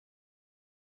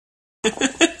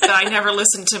that I never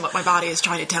listen to what my body is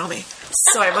trying to tell me.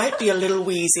 So I might be a little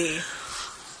wheezy.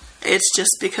 It's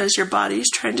just because your body's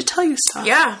trying to tell you stuff.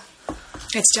 Yeah.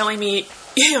 It's telling me,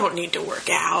 you don't need to work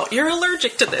out. You're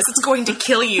allergic to this. It's going to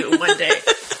kill you one day.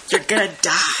 You're going to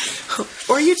die.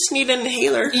 Or you just need an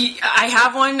inhaler. I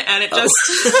have one, and it just...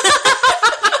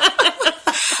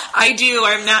 I do.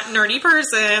 I'm that nerdy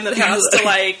person that has to,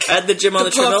 like... At the gym on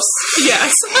the treadmill?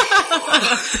 Yes.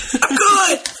 I'm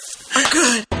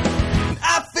good.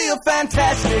 I feel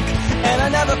fantastic, and I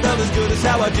never felt as good as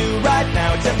how I do right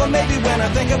now. Except for maybe when I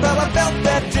think of how I felt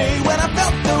that day, when I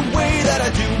felt the way that I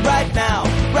do right now.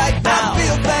 Right now. I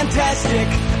feel fantastic,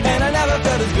 and I never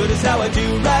felt as good as how I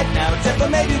do right now. Except for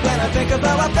maybe when I think of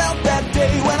how I felt that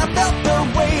day, when I felt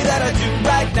the way that I do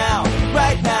right now.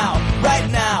 Right now.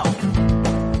 Right now.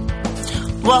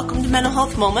 Welcome to Mental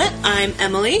Health Moment. I'm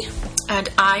Emily. And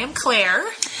I am Claire.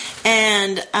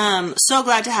 And so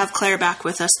glad to have Claire back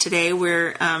with us today.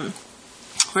 We're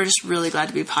just really glad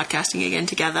to be podcasting again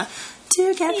together.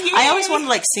 Yay. I always want to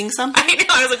like sing something. I know.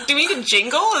 I was like, do we need a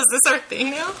jingle? Is this our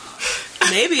thing now?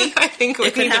 Maybe. I think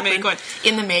we need to make one.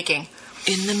 In the making.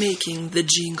 In the making, the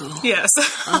jingle. Yes.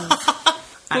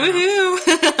 Woohoo!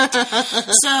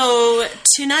 So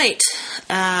tonight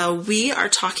we are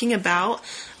talking about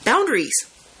boundaries.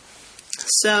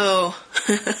 So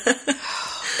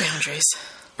boundaries.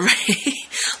 Right.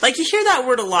 Like you hear that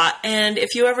word a lot, and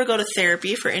if you ever go to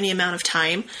therapy for any amount of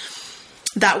time,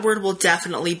 that word will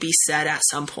definitely be said at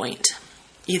some point,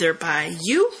 either by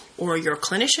you or your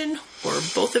clinician or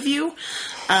both of you.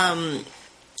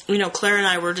 Claire and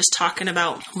I were just talking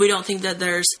about, we don't think that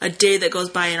there's a day that goes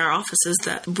by in our offices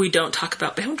that we don't talk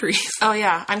about boundaries. Oh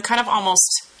yeah. I'm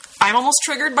almost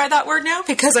triggered by that word now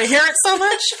because I hear it so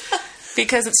much.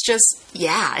 Because it's just,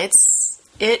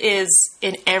 it is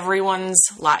in everyone's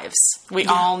lives. We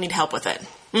all need help with it.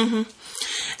 Mm-hmm.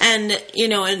 And,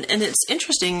 and it's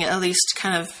interesting, at least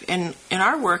kind of in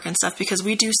our work and stuff, because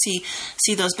we do see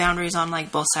those boundaries on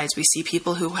like both sides. We see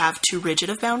people who have too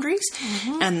rigid of boundaries,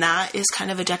 and that is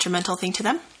kind of a detrimental thing to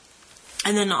them.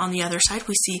 And then on the other side,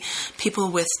 we see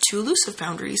people with too loose of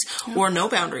boundaries or no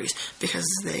boundaries because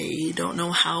they don't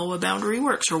know how a boundary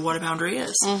works or what a boundary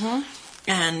is. Mm-hmm.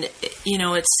 And,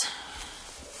 it's...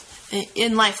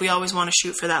 in life, we always want to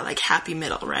shoot for that, like, happy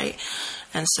middle, right?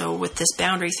 And so with this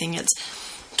boundary thing, it's,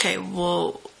 okay,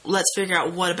 well, let's figure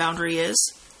out what a boundary is,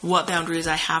 what boundaries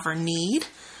I have or need,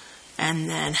 and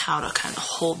then how to kind of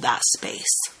hold that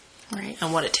space, right?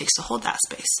 And what it takes to hold that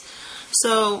space.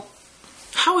 So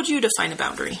how would you define a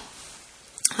boundary?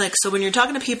 Like, so when you're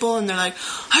talking to people and they're like,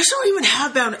 I just don't even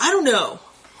have boundaries. I don't know.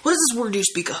 What is this word you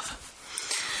speak of?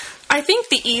 I think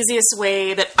the easiest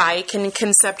way that I can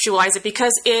conceptualize it,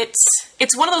 because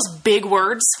it's one of those big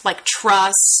words like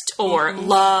trust or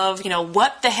love,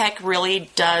 what the heck really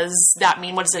does that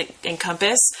mean? What does it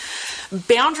encompass?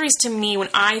 Boundaries to me, when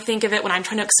I think of it, when I'm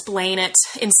trying to explain it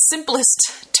in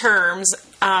simplest terms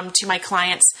to my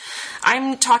clients,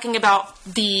 I'm talking about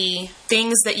the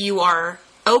things that you are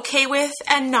okay with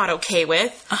and not okay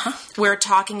with. Uh-huh. We're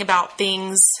talking about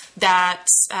things that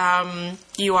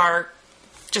you are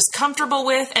just comfortable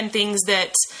with and things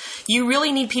that you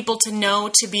really need people to know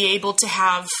to be able to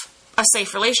have a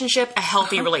safe relationship, a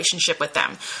healthy relationship with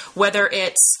them. Whether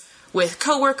it's with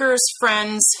coworkers,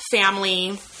 friends,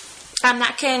 family,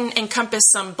 that can encompass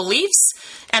some beliefs,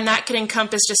 and that can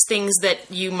encompass just things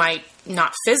that you might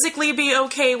not physically be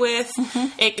okay with.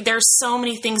 Mm-hmm. There's so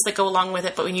many things that go along with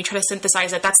it, but when you try to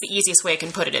synthesize it, that's the easiest way I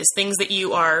can put it, is things that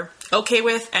you are okay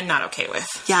with and not okay with.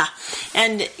 Yeah.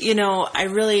 And,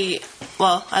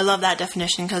 I love that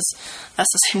definition because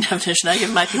that's the same definition I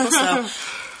give my people. So,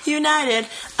 united.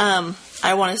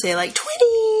 I want to say like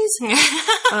 20s.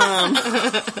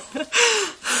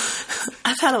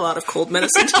 I've had a lot of cold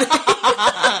medicine today.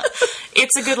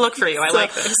 It's a good look for you. I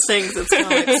like this. Things that smell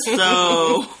like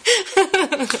so.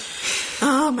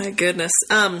 Oh my goodness.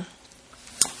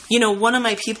 One of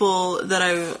my people that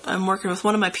I'm working with,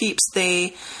 one of my peeps,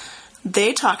 they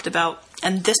talked about,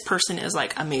 and this person is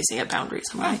like amazing at boundaries.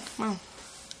 I'm like,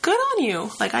 good on you.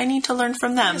 Like, I need to learn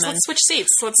from them. Yes, let's switch seats.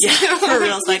 For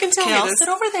real. It's like, okay, I'll sit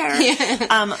over there.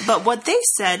 Yeah. But what they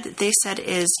said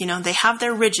is, they have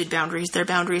their rigid boundaries, their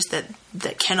boundaries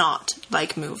that cannot,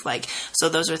 like, move. Like, so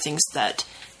those are things that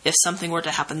if something were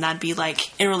to happen, that'd be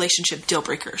like, in relationship, deal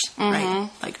breakers, right?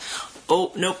 Like,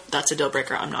 oh, nope, that's a deal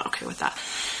breaker. I'm not okay with that.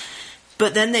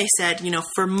 But then they said,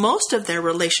 for most of their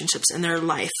relationships in their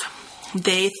life,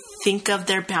 they think of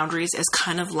their boundaries as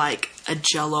kind of like a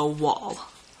Jell-O wall.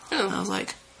 And I was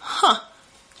like,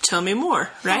 tell me more,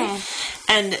 right?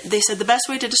 And they said the best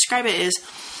way to describe it is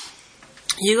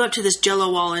you go up to this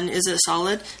Jell-O wall and is it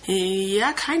solid?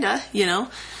 Yeah, kinda, you know.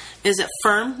 Is it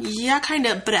firm? Yeah,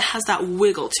 kinda, but it has that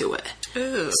wiggle to it.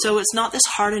 Ooh. So it's not this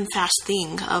hard and fast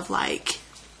thing of like,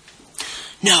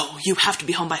 no, you have to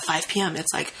be home by 5 p.m.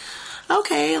 It's like,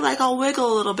 okay, like I'll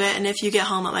wiggle a little bit, and if you get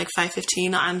home at like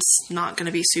 5:15, I'm not going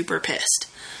to be super pissed,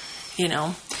 you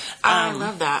know. I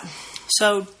love that.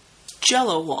 So,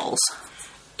 Jell-O walls.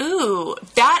 Ooh,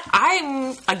 that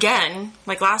I'm, again,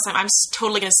 like last time, I'm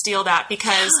totally going to steal that,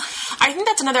 because I think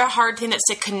that's another hard thing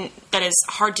that is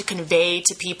hard to convey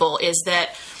to people, is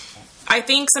that I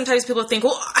think sometimes people think,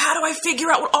 well, how do I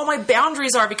figure out what all my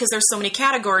boundaries are? Because there's so many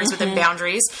categories within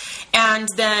boundaries. And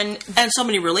so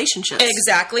many relationships.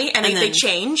 Exactly. And they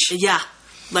change. Yeah.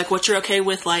 Like what you're okay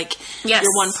with, like yes.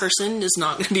 your one person is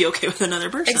not going to be okay with another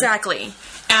person. Exactly.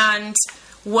 And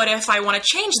what if I want to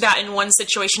change that in one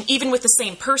situation, even with the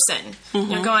same person?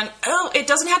 You're going, oh, it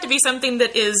doesn't have to be something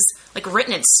that is like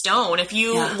written in stone. If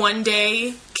you one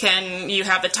day you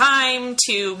have the time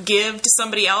to give to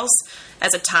somebody else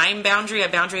as a time boundary, a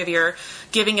boundary of your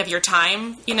giving of your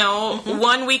time, you know,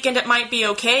 one weekend it might be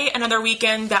okay, another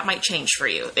weekend that might change for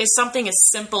you. It's something as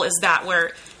simple as that,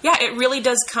 where, yeah, it really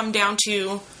does come down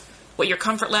to what your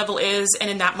comfort level is,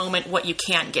 and in that moment, what you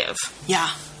can give.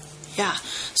 Yeah. Yeah.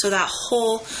 So that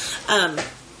whole, I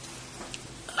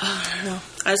don't know.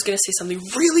 I was going to say something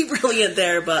really brilliant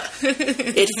there, but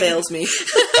it fails me.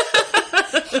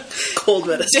 Cold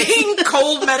medicine. Dang,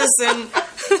 cold medicine.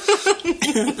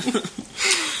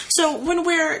 So when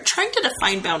we're trying to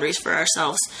define boundaries for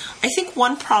ourselves, I think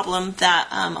one problem that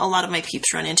a lot of my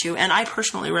peeps run into, and I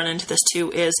personally run into this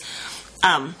too, is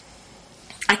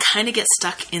I kind of get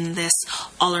stuck in this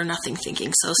all or nothing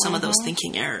thinking. So some of those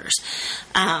thinking errors.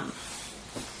 And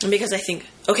because I think,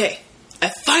 okay, I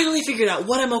finally figured out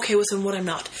what I'm okay with and what I'm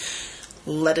not.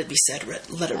 Let it be said,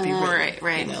 let it be written.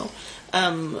 Right. You know?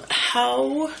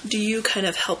 How do you kind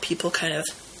of help people kind of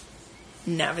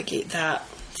navigate that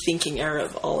thinking error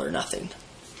of all or nothing?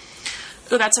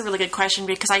 Oh, that's a really good question,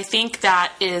 because I think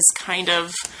that is kind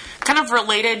of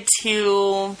related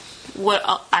to what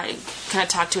I kind of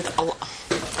talk to with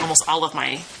almost all of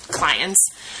my clients,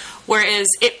 whereas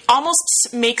it almost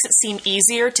makes it seem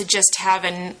easier to just have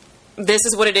this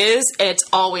is what it is, and it's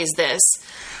always this.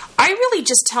 I really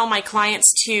just tell my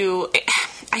clients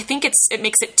I think it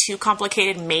makes it too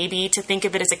complicated maybe to think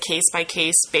of it as a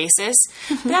case-by-case basis.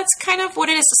 But that's kind of what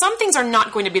it is. Some things are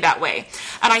not going to be that way.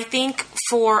 And I think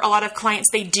for a lot of clients,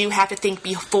 they do have to think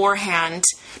beforehand,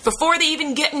 before they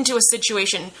even get into a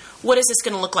situation, what is this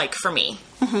going to look like for me?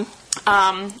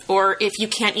 Or if you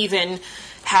can't even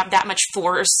have that much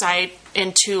foresight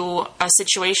into a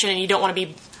situation and you don't want to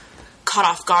be caught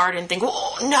off guard and think,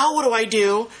 well, now what do I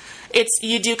do?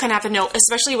 You do kind of have to know,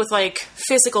 especially with like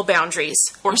physical boundaries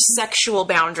or sexual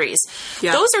boundaries.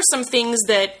 Yeah. Those are some things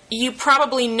that you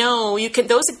probably know.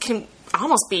 Those can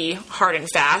almost be hard and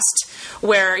fast,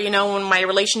 where, you know, when my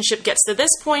relationship gets to this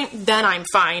point, then I'm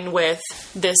fine with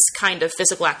this kind of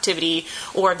physical activity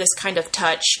or this kind of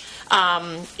touch.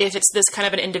 If it's this kind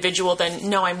of an individual, then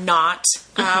no, I'm not.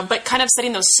 But kind of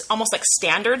setting those almost like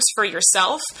standards for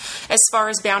yourself as far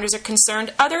as boundaries are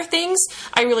concerned. Other things,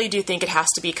 I really do think it has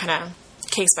to be kind of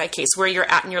case by case, where you're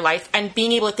at in your life, and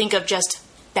being able to think of just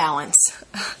balance,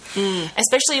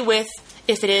 especially with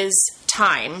if it is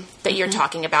time that you're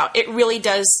talking about. It really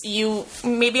does, you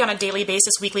maybe on a daily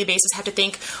basis, weekly basis, have to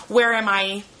think, where am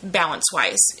I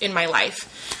balance-wise in my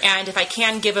life? And if I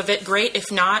can give of it, great. If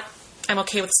not, I'm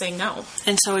okay with saying no.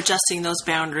 And so adjusting those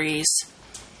boundaries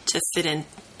to fit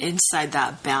inside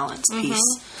that balance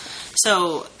piece.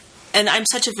 So, and I'm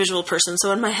such a visual person,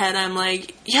 so in my head I'm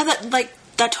like, yeah,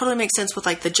 that totally makes sense with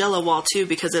like the Jell-O wall too,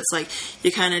 because it's like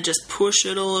you kind of just push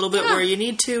it a little bit where you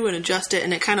need to and adjust it,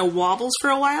 and it kind of wobbles for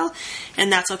a while,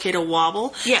 and that's okay to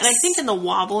wobble. Yes. And I think in the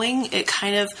wobbling,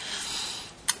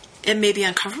 it may be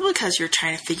uncomfortable because you're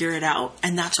trying to figure it out,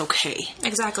 and that's okay.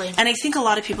 Exactly. And I think a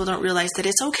lot of people don't realize that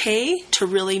it's okay to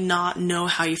really not know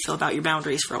how you feel about your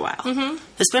boundaries for a while,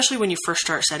 especially when you first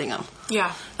start setting them.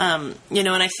 Yeah. You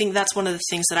know, and I think that's one of the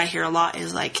things that I hear a lot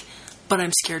is like, but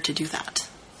I'm scared to do that.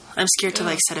 I'm scared to,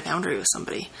 like, set a boundary with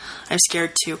somebody. I'm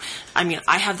scared to, I mean,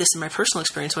 I have this in my personal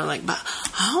experience where I'm like, but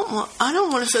I don't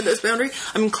want to set this boundary.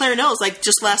 I mean, Claire knows, like,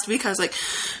 just last week I was like,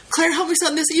 Claire, help me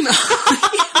send this email.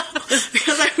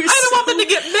 Because I don't want them to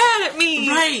get mad at me.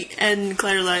 Right. And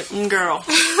Claire's like, girl,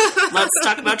 let's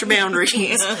talk about your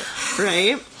boundaries.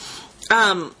 Right?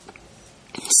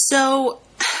 So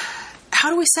how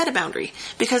do we set a boundary?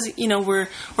 Because, you know, we're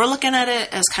looking at it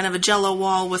as kind of a Jell-O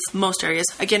wall with most areas.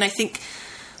 Again, I think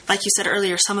like you said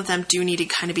earlier, some of them do need to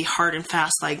kind of be hard and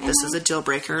fast. Like, this is a deal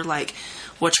breaker. Like,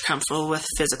 what you're comfortable with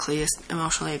physically,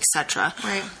 emotionally, etc.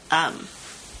 Right.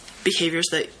 Behaviors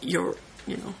that you're,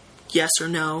 yes or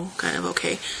no, kind of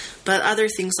okay. But other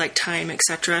things like time,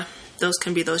 etc., those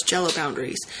can be those Jello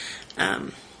boundaries.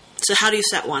 So how do you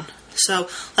set one? So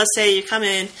let's say you come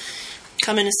in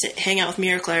and hang out with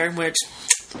me or Claire, which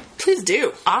please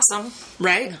do. Awesome.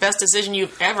 Right? Best decision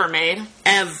you've ever made.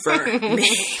 Ever made.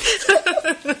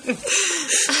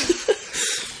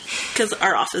 Because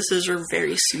our offices are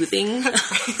very soothing.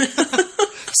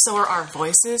 So are our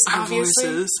voices, Our obviously.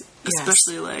 voices. Yes.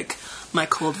 Especially, like, my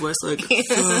cold voice, like,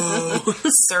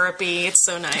 Syrupy. It's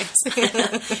so nice.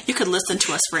 you could listen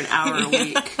to us for an hour a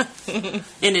week.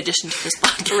 In addition to this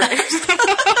podcast.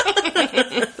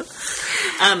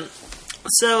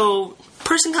 So,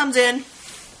 person comes in.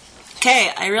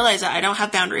 Okay, I realize that I don't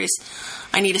have boundaries.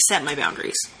 I need to set my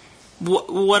boundaries.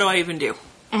 What do I even do?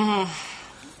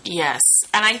 Yes.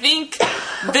 And I think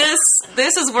this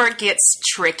is where it gets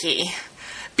tricky.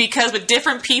 Because with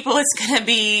different people, it's going to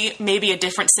be maybe a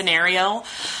different scenario.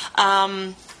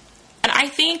 And I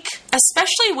think,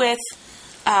 especially with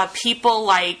people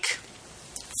like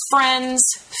friends,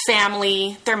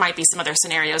 family, there might be some other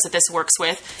scenarios that this works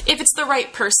with. If it's the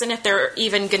right person, if they're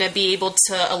even going to be able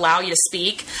to allow you to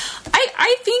speak,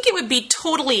 I think it would be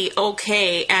totally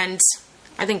okay. And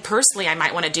I think personally I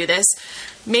might want to do this.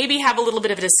 Maybe have a little bit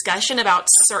of a discussion about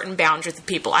certain boundaries with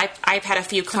people. I've had a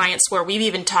few clients where we've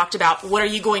even talked about what are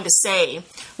you going to say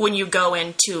when you go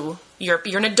into you're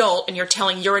an adult and you're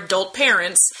telling your adult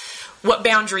parents what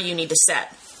boundary you need to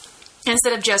set.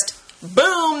 Instead of just,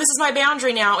 boom, this is my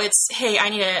boundary now. It's, hey, I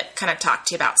need to kind of talk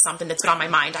to you about something that's been on my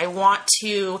mind. I want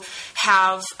to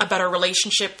have a better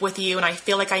relationship with you, and I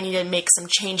feel like I need to make some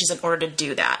changes in order to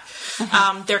do that.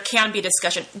 Mm-hmm. There can be a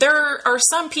discussion. There are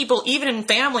some people, even in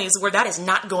families, where that is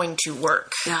not going to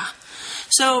work. Yeah.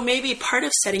 So maybe part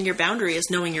of setting your boundary is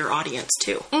knowing your audience,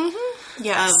 too. Mm-hmm.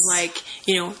 Yes. Of like,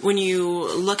 when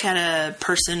you look at a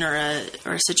person or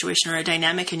a situation or a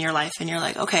dynamic in your life and you're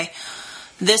like, okay,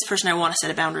 this person I want to set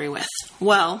a boundary with.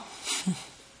 Well,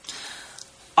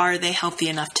 are they healthy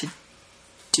enough to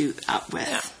do that with?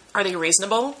 Yeah. Are they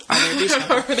reasonable?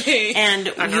 And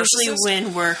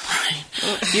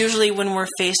usually when we're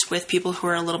faced with people who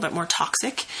are a little bit more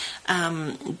toxic,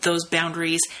 those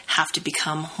boundaries have to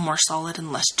become more solid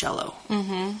and less Jello.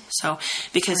 Mm-hmm. So,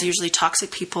 because usually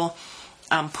toxic people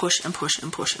push and push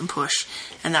and push and push,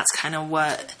 and that's kind of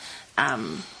what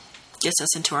gets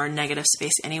us into our negative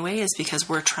space anyway, is because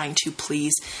we're trying to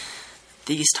please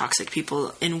these toxic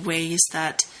people in ways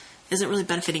that isn't really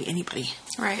benefiting anybody.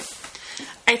 Right.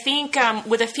 I think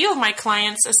with a few of my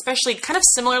clients, especially kind of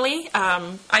similarly,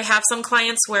 I have some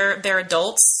clients where they're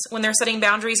adults when they're setting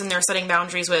boundaries, and they're setting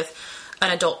boundaries with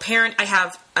an adult parent.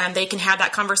 They can have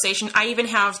that conversation. I even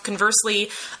have,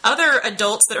 conversely, other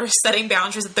adults that are setting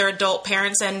boundaries with their adult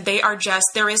parents, and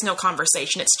there is no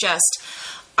conversation. It's just,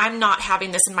 I'm not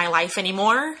having this in my life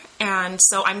anymore, and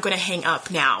so I'm going to hang up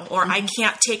now. Or I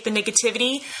can't take the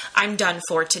negativity. I'm done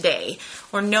for today.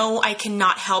 Or no, I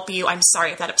cannot help you. I'm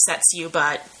sorry if that upsets you,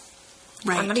 but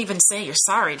I'm not even saying you're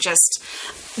sorry. Just,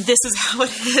 this is how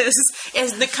it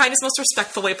is the kindest, most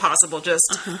respectful way possible.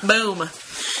 Just boom.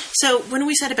 So when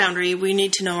we set a boundary, we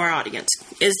need to know our audience.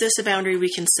 Is this a boundary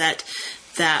we can set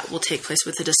that will take place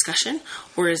with a discussion,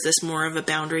 or is this more of a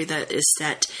boundary that is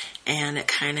set and it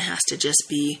kind of has to just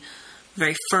be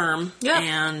very firm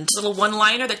and little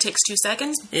one-liner that takes 2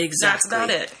 seconds? Exactly. That's about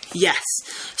it. Yes.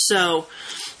 So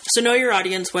know your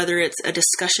audience, whether it's a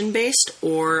discussion-based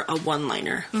or a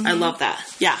one-liner. Mm-hmm. I love that.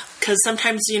 Yeah, because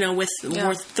sometimes, with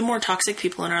the more toxic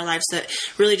people in our lives that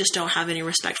really just don't have any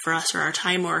respect for us or our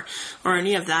time or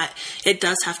any of that, it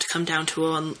does have to come down to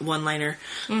a one-liner.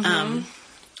 Mm-hmm.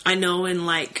 I know in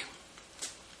like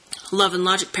Love and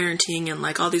Logic parenting and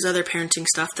like all these other parenting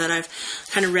stuff that I've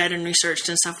kind of read and researched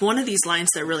and stuff, one of these lines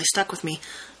that really stuck with me,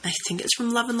 I think it's from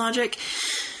Love and Logic,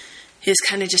 is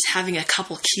kind of just having a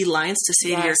couple key lines to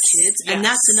say to your kids. Yes. And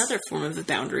that's another form of a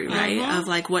boundary, right? Mm-hmm. Of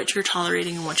like what you're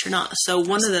tolerating and what you're not. So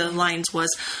one of the lines was,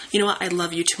 you know what, I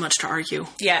love you too much to argue.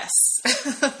 Yes.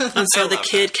 And so the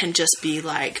kid can just be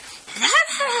like,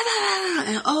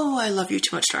 oh, I love you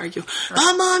too much to argue. Right.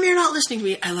 Oh, Mom, you're not listening to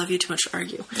me. I love you too much to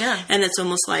argue. Yeah. And it's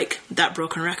almost like that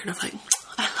broken record of like,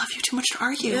 I love you too much to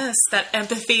argue. Yes, that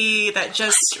empathy, that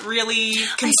just really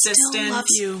consistent. I still love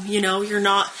you. You're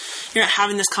not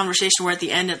having this conversation where at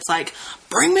the end it's like,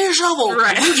 bring me your shovel.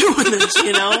 Right. We're doing this,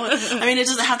 I mean, it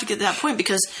doesn't have to get to that point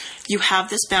because you have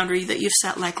this boundary that you've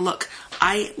set like, look,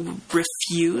 I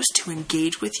refuse to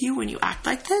engage with you when you act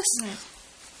like this. Right.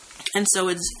 And so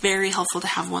it's very helpful to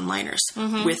have one-liners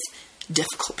with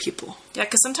difficult people. Yeah,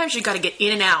 because sometimes you got to get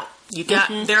in and out. You got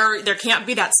there can't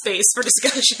be that space for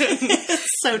discussion.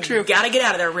 So true. You got to get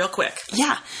out of there real quick.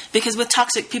 Yeah, because with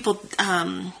toxic people,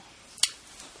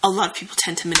 a lot of people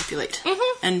tend to manipulate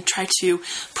and try to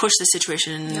push the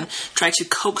situation and try to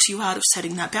coax you out of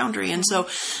setting that boundary. And so,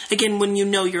 again, when you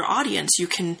know your audience, you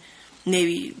can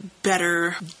maybe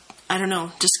better, I don't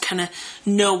know, just kind of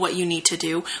know what you need to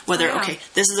do. Whether, okay,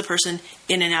 this is a person,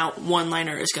 in and out,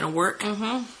 one-liner is going to work.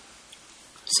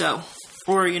 So,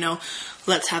 or,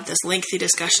 let's have this lengthy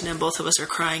discussion and both of us are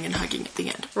crying and hugging at the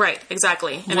end. Right,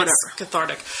 exactly. And whatever. It's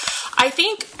cathartic. I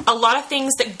think a lot of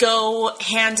things that go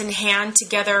hand in hand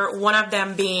together, one of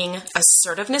them being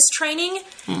assertiveness training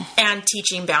and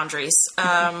teaching boundaries.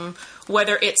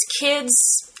 Whether it's kids,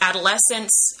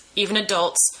 adolescents, even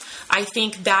adults, I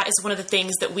think that is one of the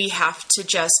things that we have to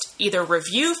just either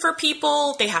review for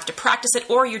people, they have to practice it,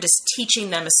 or you're just teaching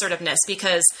them assertiveness,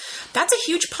 because that's a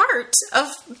huge part of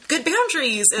good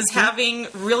boundaries is having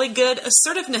really good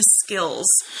assertiveness skills.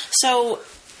 So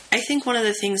I think one of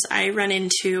the things I run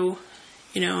into,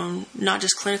 not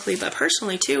just clinically, but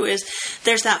personally too, is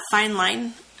there's that fine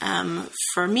line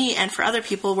for me and for other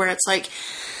people where it's like,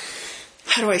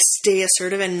 how do I stay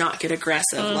assertive and not get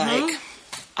aggressive? Like,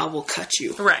 I will cut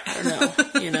you. Right. I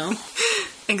don't know,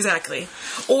 Exactly.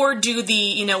 Or do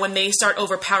the, when they start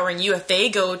overpowering you, if they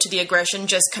go to the aggression,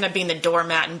 just kind of being the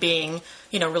doormat and being,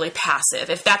 really passive.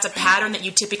 If that's a pattern that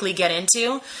you typically get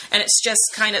into, and it's just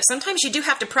kind of, sometimes you do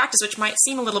have to practice, which might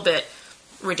seem a little bit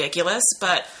ridiculous,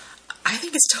 but I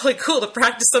think it's totally cool to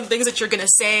practice some things that you're going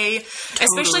to say,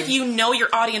 especially if you know your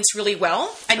audience really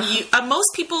well. And most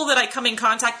people that I come in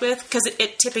contact with, because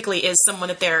it typically is someone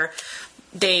that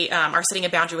they are setting a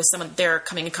boundary with someone they're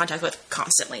coming in contact with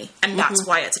constantly. And that's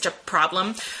why it's such a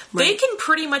problem. Right. They can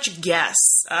pretty much guess,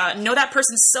 know that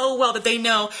person so well that they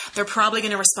know they're probably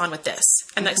going to respond with this.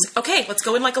 And that's okay, let's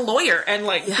go in like a lawyer and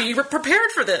be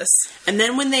prepared for this. And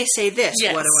then when they say this,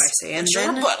 what do I say? And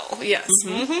then rebuttal. Yes.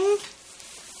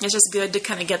 It's just good to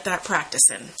kind of get that practice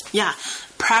in. Yeah.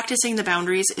 Practicing the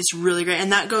boundaries is really great.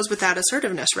 And that goes with that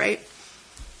assertiveness, right?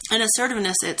 And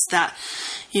assertiveness, it's that,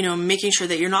 making sure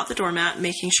that you're not the doormat,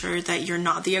 making sure that you're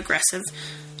not the aggressive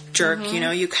jerk.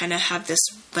 You kind of have this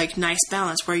nice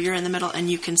balance where you're in the middle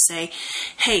and you can say,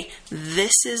 hey,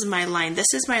 this is my line.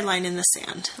 This is my line in the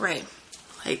sand. Right.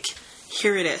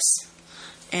 Here it is.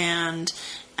 And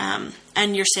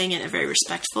you're saying it in a very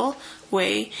respectful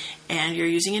way, and you're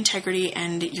using integrity,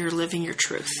 and you're living your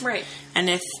truth. Right.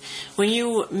 And when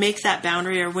you make that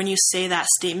boundary, or when you say that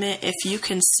statement, if you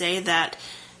can say that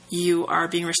you are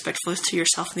being respectful to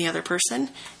yourself and the other person,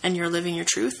 and you're living your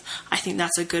truth, I think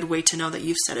that's a good way to know that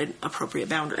you've set an appropriate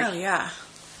boundary. Oh, yeah.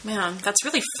 Man, that's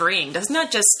really freeing. Doesn't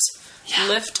that just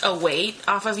lift a weight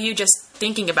off of you just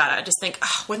thinking about it? I just think,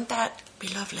 wouldn't that be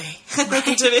lovely?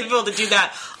 Right. To be able to do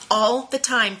that all the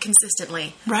time,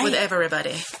 consistently, with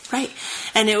everybody. Right.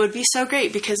 And it would be so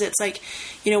great, because it's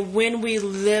when we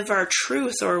live our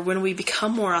truth, or when we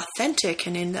become more authentic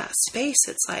and in that space,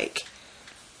 it's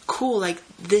cool,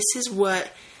 this is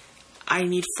what I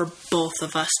need for both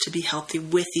of us to be healthy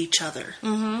with each other.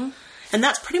 And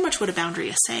that's pretty much what a boundary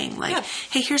is saying.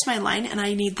 Hey, here's my line, and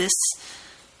I need this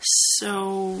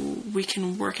so we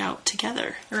can work out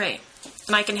together. Right.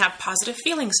 And I can have positive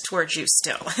feelings towards you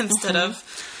still, instead of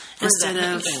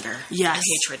anger and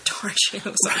hatred towards you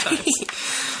sometimes.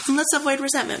 Right. And let's avoid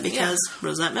resentment, because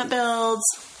resentment builds,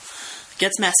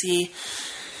 gets messy,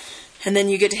 and then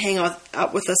you get to hang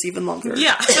out with us even longer.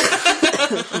 Yeah.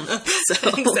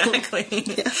 Exactly.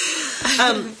 Yeah.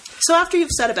 So after you've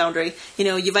set a boundary,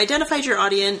 you've identified your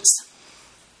audience,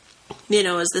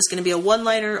 is this going to be a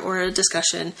one-liner or a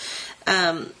discussion?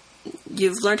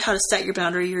 You've learned how to set your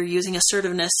boundary. You're using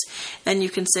assertiveness, and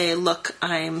you can say, look,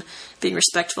 I'm being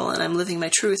respectful and I'm living my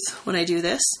truth when I do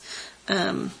this.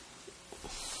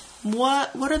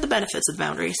 What are the benefits of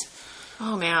boundaries?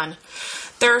 Oh, man.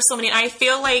 There are so many. I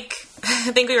feel like,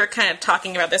 I think we were kind of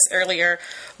talking about this earlier,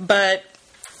 but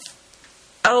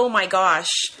oh my gosh,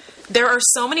 there are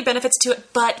so many benefits to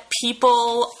it, but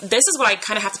this is what I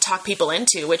kind of have to talk people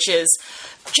into, which is,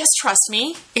 just trust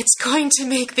me, it's going to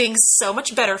make things so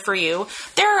much better for you.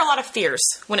 There are a lot of fears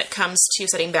when it comes to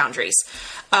setting boundaries.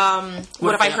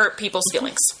 What if I hurt people's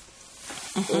feelings?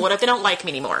 What if they don't like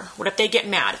me anymore? What if they get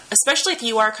mad? Especially if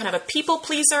you are kind of a people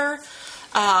pleaser,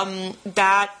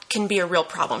 that can be a real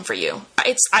problem for you.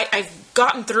 I've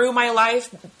gotten through my life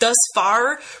thus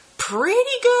far pretty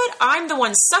good. I'm the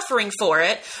one suffering for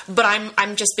it, but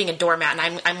I'm just being a doormat,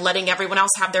 and I'm letting everyone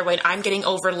else have their way. I'm getting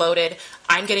overloaded.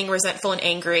 I'm getting resentful and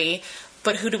angry.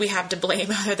 but who do we have to blame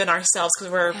other than ourselves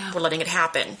because we're letting it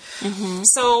happen?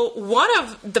 So one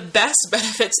of the best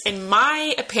benefits, in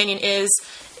my opinion, is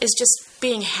just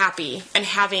being happy and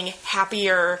having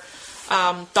happier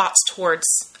thoughts towards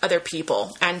other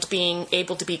people and being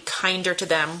able to be kinder to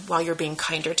them while you're being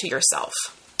kinder to yourself.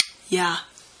 Yeah,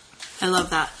 I love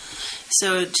that.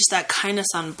 So just that kindness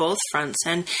on both fronts.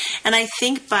 And I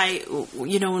think by,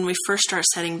 when we first start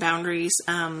setting boundaries,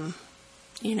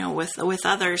 with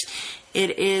others,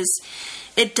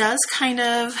 it does kind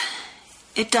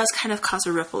of cause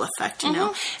a ripple effect, you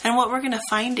know? And what we're going to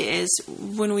find is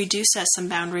when we do set some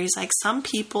boundaries, like some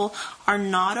people are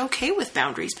not okay with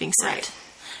boundaries being set. Right.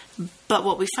 But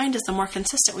what we find is the more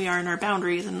consistent we are in our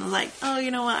boundaries and like, oh,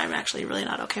 you know what, I'm actually really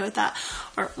not okay with that.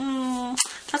 Or,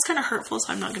 that's kind of hurtful,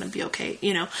 so I'm not going to be okay.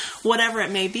 Whatever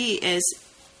it may be, is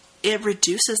it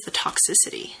reduces the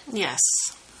toxicity. Yes.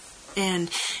 And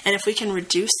if we can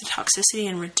reduce the toxicity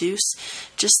and reduce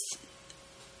just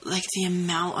like the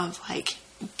amount of like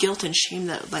guilt and shame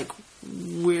that like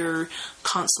we're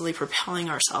constantly propelling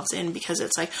ourselves in, because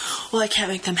it's like, well, I can't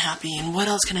make them happy, and what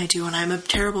else can I do? And I'm a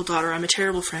terrible daughter, I'm a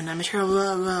terrible friend, I'm a terrible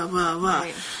blah, blah, blah, blah.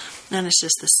 Right. And it's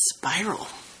just this spiral.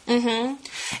 And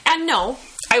no,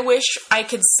 I wish I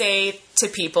could say to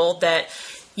people that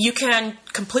you can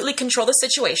completely control the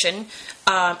situation.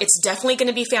 It's definitely going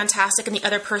to be fantastic, and the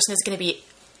other person is going to be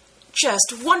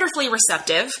just wonderfully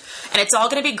receptive, and it's all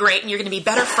going to be great, and you're going to be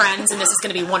better friends, and this is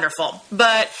going to be wonderful.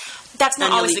 But that's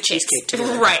not always the case.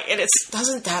 Right.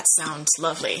 Doesn't that sound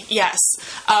lovely? Yes.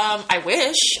 I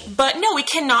wish. But no, we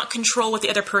cannot control what the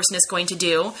other person is going to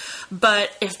do.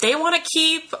 But if they want to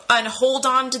keep and hold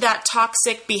on to that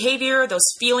toxic behavior, those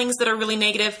feelings that are really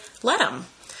negative, let them.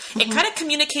 It kind of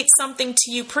communicates something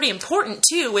to you pretty important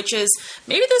too, which is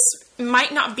maybe this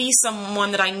might not be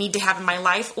someone that I need to have in my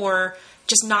life, or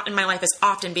just not in my life as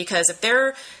often, because if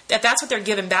that's what they're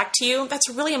giving back to you, that's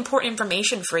really important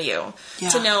information for you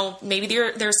to know. Maybe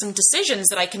there's some decisions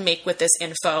that I can make with this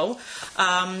info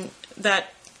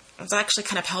that is actually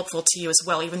kind of helpful to you as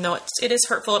well, even though it is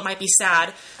hurtful, it might be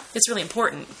sad, it's really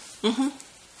important.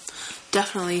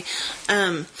 Definitely.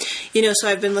 So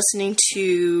I've been listening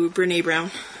to Brené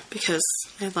Brown because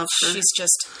I love her. She's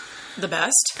just the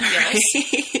best. Yes.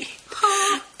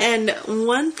 And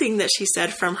one thing that she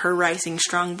said from her Rising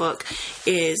Strong book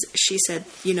is, she said,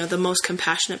 the most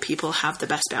compassionate people have the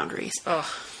best boundaries. Oh.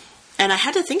 And I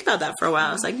had to think about that for a while.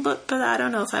 I was like, but I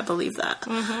don't know if I believe that.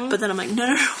 But then I'm like,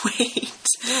 no, wait.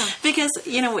 Yeah. Because,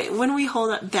 when we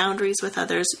hold up boundaries with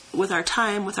others, with our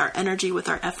time, with our energy, with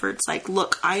our efforts, like,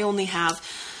 look, I only have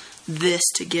this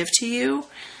to give to you.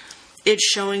 It's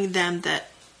showing them that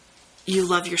you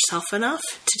love yourself enough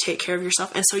to take care of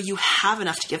yourself, and so you have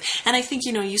enough to give. And I think,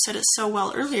 you said it so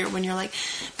well earlier when you're like,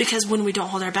 because when we don't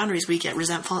hold our boundaries, we get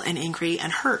resentful and angry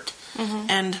and hurt.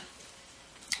 And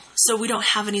so we don't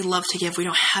have any love to give. We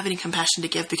don't have any compassion to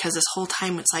give, because this whole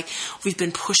time it's like we've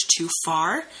been pushed too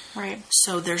far. Right.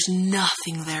 So there's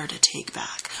nothing there to take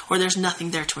back, or there's nothing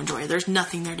there to enjoy. There's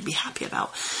nothing there to be happy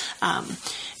about.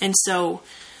 And so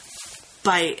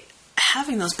by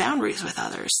having those boundaries with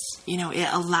others,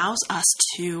 it allows us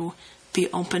to be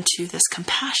open to this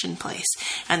compassion place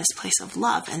and this place of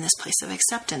love and this place of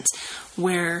acceptance,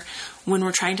 where when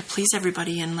we're trying to please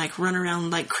everybody and like run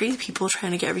around like crazy people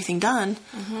trying to get everything done,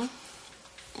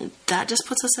 that just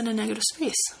puts us in a negative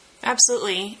space.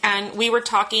 Absolutely. And we were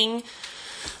talking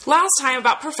last time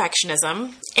about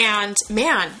perfectionism, and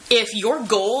man, if your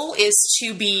goal is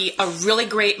to be a really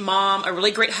great mom, a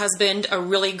really great husband, a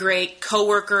really great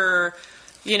coworker,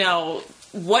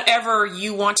 whatever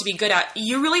you want to be good at,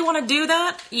 you really want to do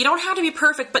that, you don't have to be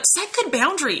perfect, but set good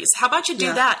boundaries. How about you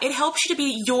do that? It helps you to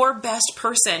be your best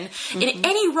person in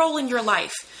any role in your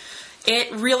life.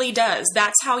 It really does.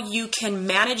 That's how you can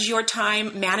manage your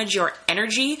time, manage your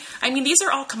energy. I mean, these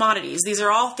are all commodities. These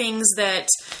are all things that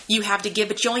you have to give,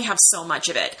 but you only have so much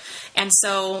of it. And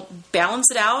so balance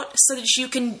it out so that you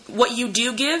can, what you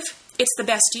do give, it's the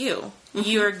best you.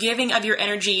 You're giving of your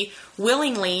energy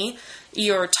willingly,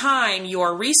 your time,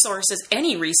 your resources,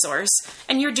 any resource,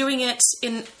 and you're doing it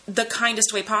in the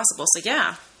kindest way possible. So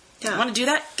yeah. You want to do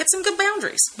that? Get some good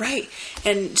boundaries. Right.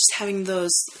 And just having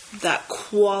that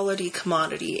quality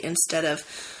commodity instead of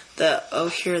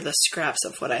here are the scraps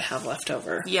of what I have left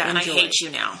over. Yeah, and I hate you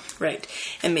now. Right.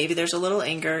 And maybe there's a little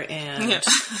anger and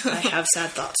I have sad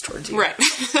thoughts towards you. Right.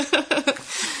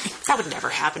 That would never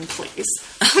happen, please.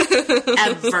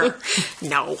 Ever.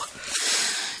 No.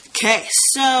 Okay,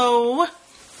 so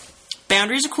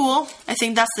boundaries are cool. I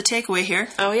think that's the takeaway here.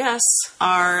 Oh, yes.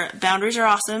 Our boundaries are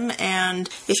awesome, and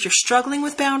if you're struggling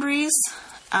with boundaries,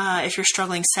 if you're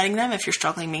struggling setting them, if you're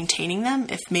struggling maintaining them,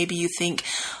 if maybe you think,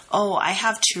 oh, I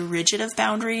have too rigid of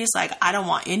boundaries, like I don't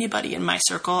want anybody in my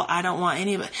circle, I don't want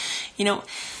anybody,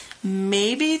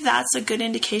 maybe that's a good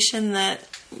indication that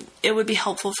it would be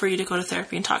helpful for you to go to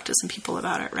therapy and talk to some people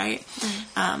about it, right?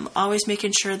 Mm-hmm. Always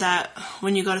making sure that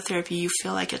when you go to therapy, you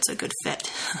feel like it's a good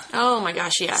fit. Oh my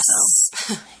gosh, yes.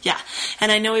 So, yeah.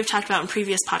 And I know we've talked about in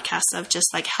previous podcasts of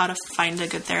just like how to find a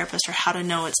good therapist or how to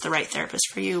know it's the right therapist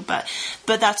for you, but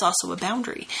that's also a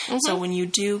boundary. Mm-hmm. So when you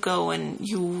do go and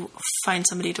you find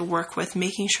somebody to work with,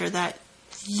 making sure that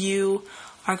you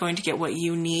are going to get what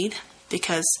you need,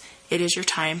 because it is your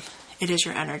time, it is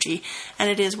your energy, and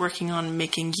it is working on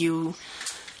making you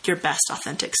your best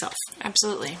authentic self.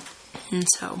 Absolutely. And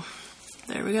so,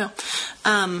 there we go.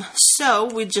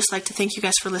 So, we'd just like to thank you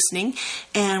guys for listening,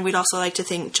 and we'd also like to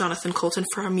thank Jonathan Colton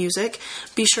for our music.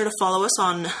 Be sure to follow us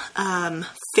on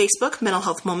Facebook, Mental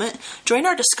Health Moment. Join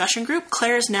our discussion group.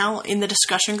 Claire is now in the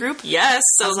discussion group. Yes,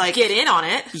 so get in on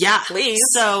it. Yeah. Please.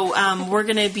 So, we're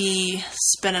going to be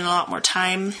spending a lot more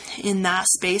time in that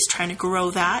space, trying to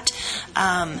grow that.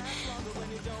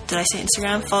 Did I say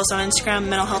Instagram? Follow us on Instagram,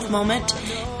 Mental Health Moment.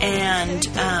 And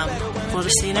we'll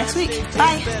just see you next week.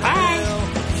 Bye. Bye.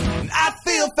 I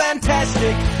feel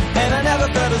fantastic, and I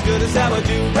never felt as good as how I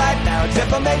do right now.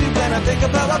 Except for maybe when I think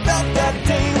of how I felt that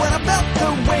day, when I felt the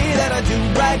way that I do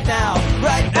right now.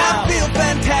 Right now. I feel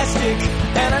fantastic,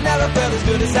 and I never felt as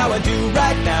good as how I do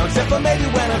right now. Except for maybe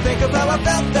when I think of how I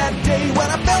felt that day, when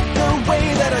I felt